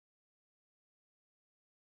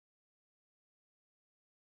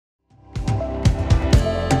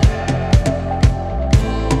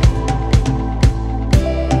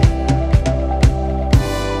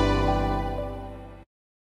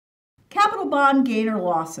bond gain or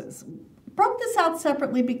losses. Broke this out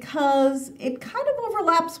separately because it kind of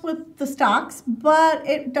overlaps with the stocks, but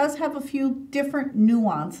it does have a few different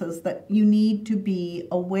nuances that you need to be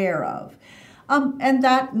aware of. And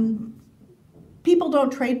that people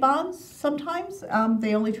don't trade bonds sometimes.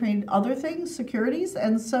 They only trade other things, securities,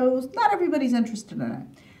 and so not everybody's interested in it.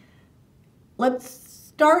 Let's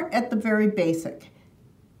start at the very basic.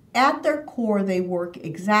 At their core, they work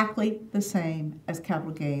exactly the same as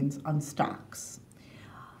capital gains on stocks.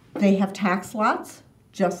 They have tax lots,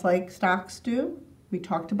 just like stocks do. We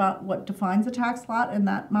talked about what defines a tax lot in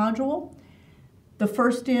that module. The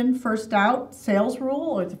first in, first out sales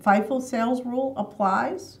rule, or the FIFO sales rule,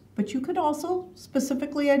 applies, but you could also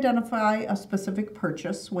specifically identify a specific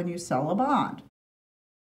purchase when you sell a bond.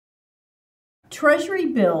 Treasury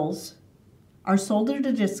bills are sold at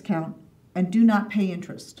a discount and do not pay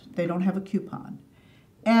interest. They don't have a coupon.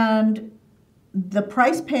 And the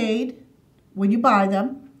price paid when you buy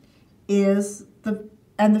them is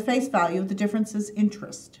the face value, the difference is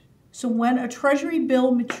interest. So when a Treasury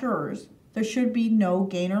bill matures, there should be no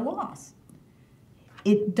gain or loss.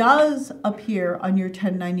 It does appear on your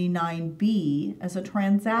 1099-B as a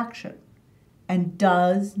transaction and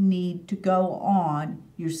does need to go on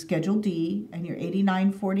your Schedule D and your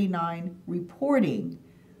 8949 reporting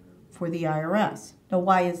for the IRS. Now,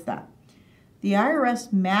 why is that? The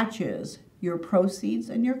IRS matches your proceeds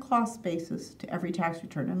and your cost basis to every tax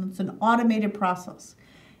return, and it's an automated process.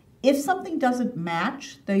 If something doesn't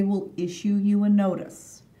match, they will issue you a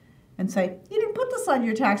notice and say, you didn't put this on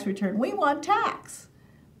your tax return, we want tax.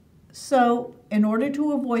 So in order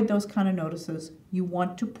to avoid those kind of notices, you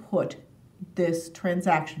want to put this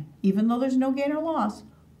transaction, even though there's no gain or loss,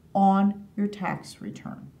 on your tax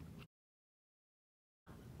return.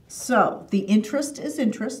 So the interest is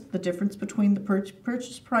interest, the difference between the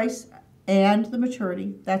purchase price and the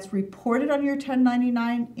maturity. That's reported on your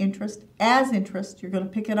 1099 interest as interest. You're going to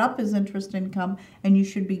pick it up as interest income, and you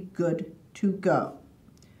should be good to go.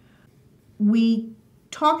 We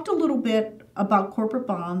talked a little bit about corporate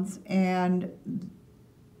bonds and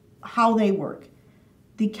how they work.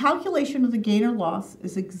 The calculation of the gain or loss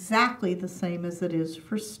is exactly the same as it is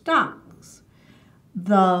for stocks.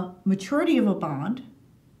 The maturity of a bond,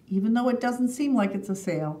 even though it doesn't seem like it's a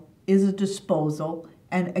sale, is a disposal.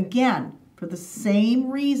 And again, for the same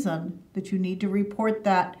reason that you need to report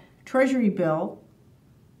that Treasury bill,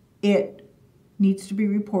 it needs to be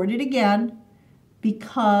reported again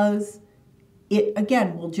because it,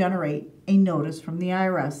 again, will generate a notice from the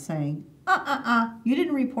IRS saying, you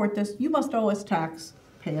didn't report this, you must owe us tax,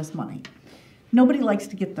 pay us money. Nobody likes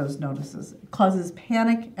to get those notices. It causes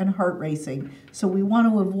panic and heart racing, so we want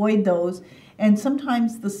to avoid those. And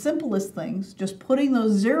sometimes the simplest things, just putting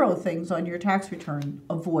those 0 things on your tax return,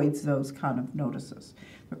 avoids those kind of notices.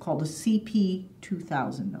 They're called a CP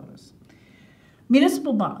 2000 notice.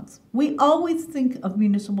 Municipal bonds. We always think of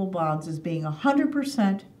municipal bonds as being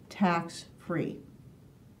 100% tax-free.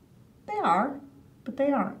 They are, but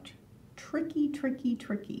they aren't. Tricky, tricky,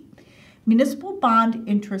 tricky. Municipal bond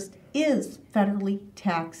interest is federally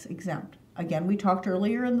tax exempt. Again, we talked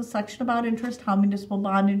earlier in the section about interest, how municipal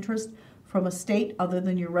bond interest from a state other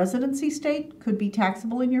than your residency state could be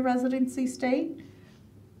taxable in your residency state.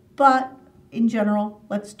 But in general,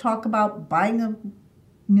 let's talk about buying a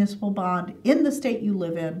municipal bond in the state you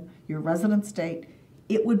live in, your resident state.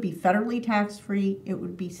 It would be federally tax-free, it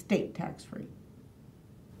would be state tax-free.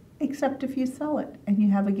 Except if you sell it and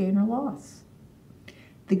you have a gain or loss.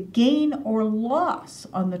 The gain or loss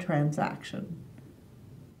on the transaction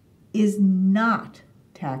is not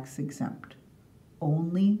tax exempt.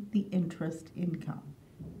 Only the interest income.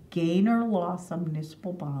 Gain or loss on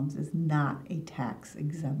municipal bonds is not a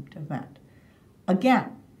tax-exempt event.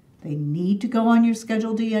 Again, they need to go on your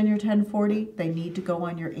Schedule D on your 1040. They need to go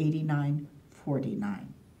on your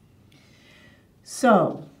 8949.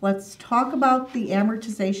 So let's talk about the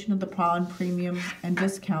amortization of the bond premium and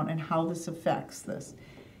discount and how this affects this.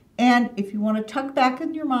 And if you want to tuck back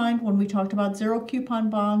in your mind when we talked about 0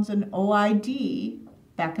 coupon bonds and OID,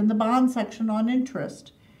 back in the bond section on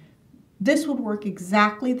interest, this would work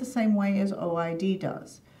exactly the same way as OID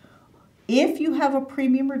does. If you have a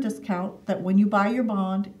premium or discount that when you buy your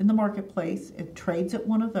bond in the marketplace, it trades at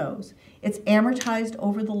one of those, it's amortized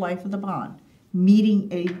over the life of the bond,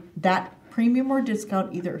 meaning that premium or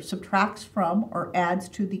discount either subtracts from or adds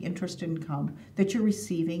to the interest income that you're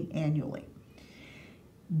receiving annually.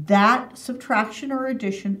 That subtraction or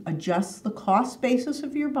addition adjusts the cost basis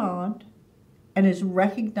of your bond and is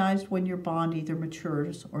recognized when your bond either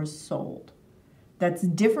matures or is sold. That's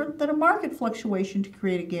different than a market fluctuation to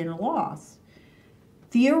create a gain or loss.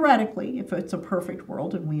 Theoretically, if it's a perfect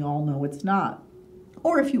world, and we all know it's not,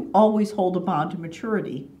 or if you always hold a bond to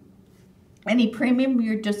maturity, any premium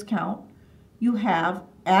or discount you have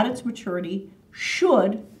at its maturity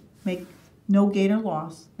should make no gain or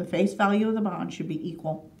loss. The face value of the bond should be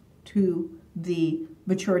equal to the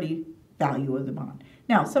maturity value of the bond.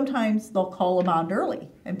 Now, sometimes they'll call a bond early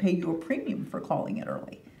and pay you a premium for calling it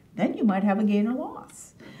early. Then you might have a gain or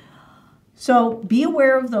loss. So be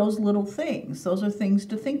aware of those little things. Those are things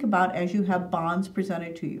to think about as you have bonds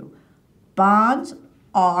presented to you. Bonds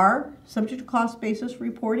are subject to cost basis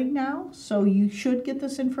reporting now, so you should get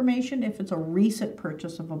this information if it's a recent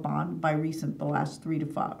purchase of a bond, by recent the last 3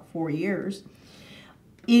 to 4 years,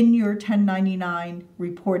 in your 1099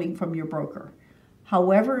 reporting from your broker.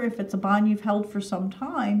 However, if it's a bond you've held for some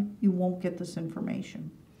time, you won't get this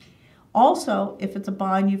information. Also, if it's a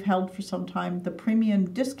bond you've held for some time, the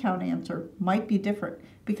premium discount answer might be different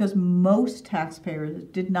because most taxpayers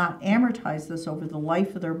did not amortize this over the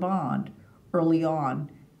life of their bond early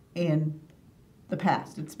on in the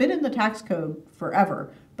past. It's been in the tax code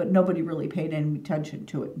forever, but nobody really paid any attention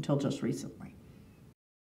to it until just recently.